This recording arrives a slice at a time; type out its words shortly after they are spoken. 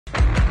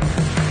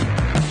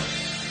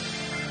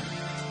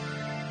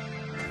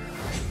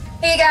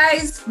Hey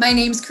guys, my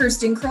name's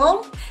Kirsten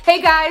Kroll.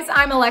 Hey guys,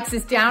 I'm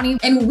Alexis Downey.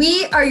 And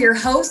we are your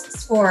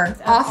hosts for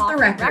Off the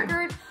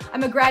Record.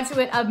 I'm a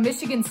graduate of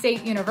Michigan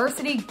State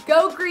University.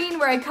 Go Green,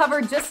 where I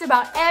covered just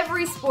about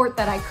every sport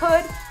that I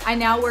could. I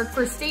now work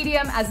for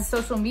Stadium as a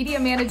social media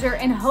manager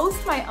and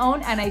host my own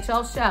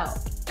NHL show.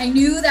 I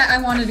knew that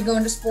I wanted to go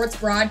into sports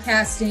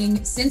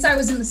broadcasting since I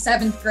was in the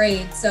 7th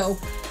grade. So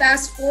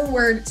fast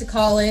forward to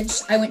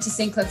college, I went to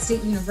St. Cloud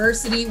State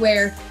University,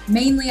 where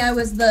mainly I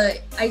was the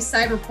ice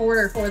side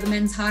reporter for the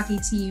men's hockey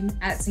team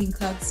at St.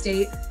 Cloud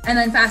State. And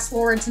then fast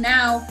forward to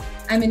now,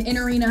 I'm an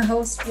in-arena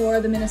host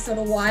for the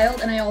Minnesota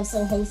Wild, and I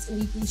also host a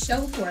weekly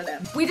show for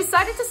them. We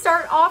decided to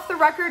start Off the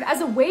Record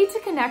as a way to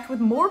connect with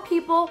more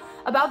people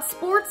about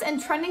sports and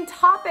trending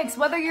topics.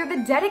 Whether you're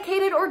the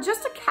dedicated or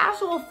just a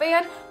casual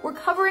fan, we're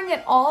covering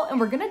it all, and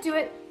we're gonna do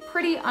it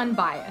pretty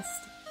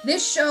unbiased.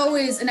 This show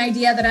is an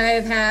idea that I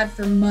have had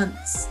for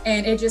months,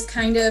 and it just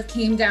kind of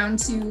came down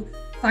to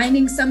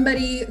finding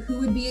somebody who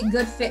would be a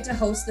good fit to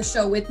host the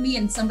show with me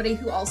and somebody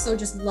who also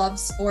just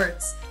loves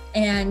sports.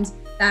 And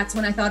that's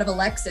when I thought of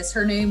Alexis.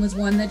 Her name was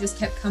one that just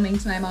kept coming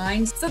to my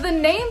mind. So the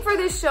name for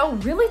this show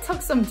really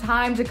took some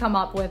time to come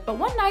up with, but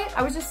one night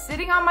I was just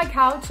sitting on my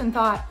couch and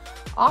thought,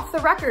 Off the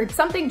Record,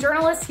 something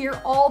journalists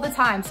hear all the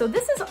time. So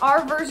this is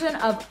our version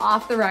of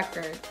Off the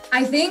Record.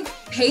 I think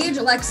Paige,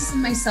 Alexis,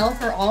 and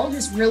myself are all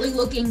just really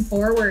looking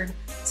forward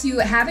to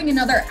having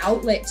another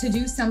outlet to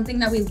do something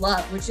that we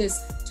love, which is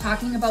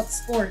talking about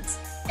sports.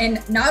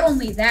 And not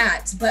only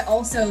that, but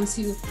also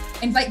to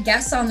invite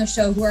guests on the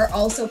show who are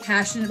also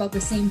passionate about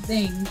the same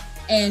thing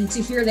and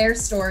to hear their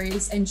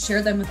stories and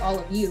share them with all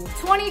of you.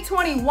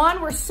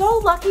 2021, we're so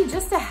lucky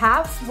just to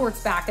have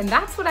sports back, and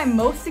that's what I'm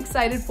most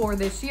excited for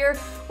this year.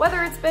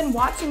 Whether it's been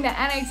watching the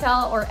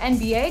NHL or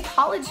NBA,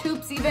 college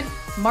hoops even,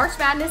 March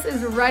Madness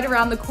is right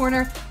around the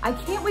corner. I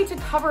can't wait to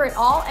cover it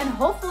all, and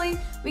hopefully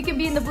we can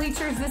be in the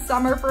bleachers this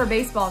summer for a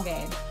baseball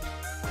game.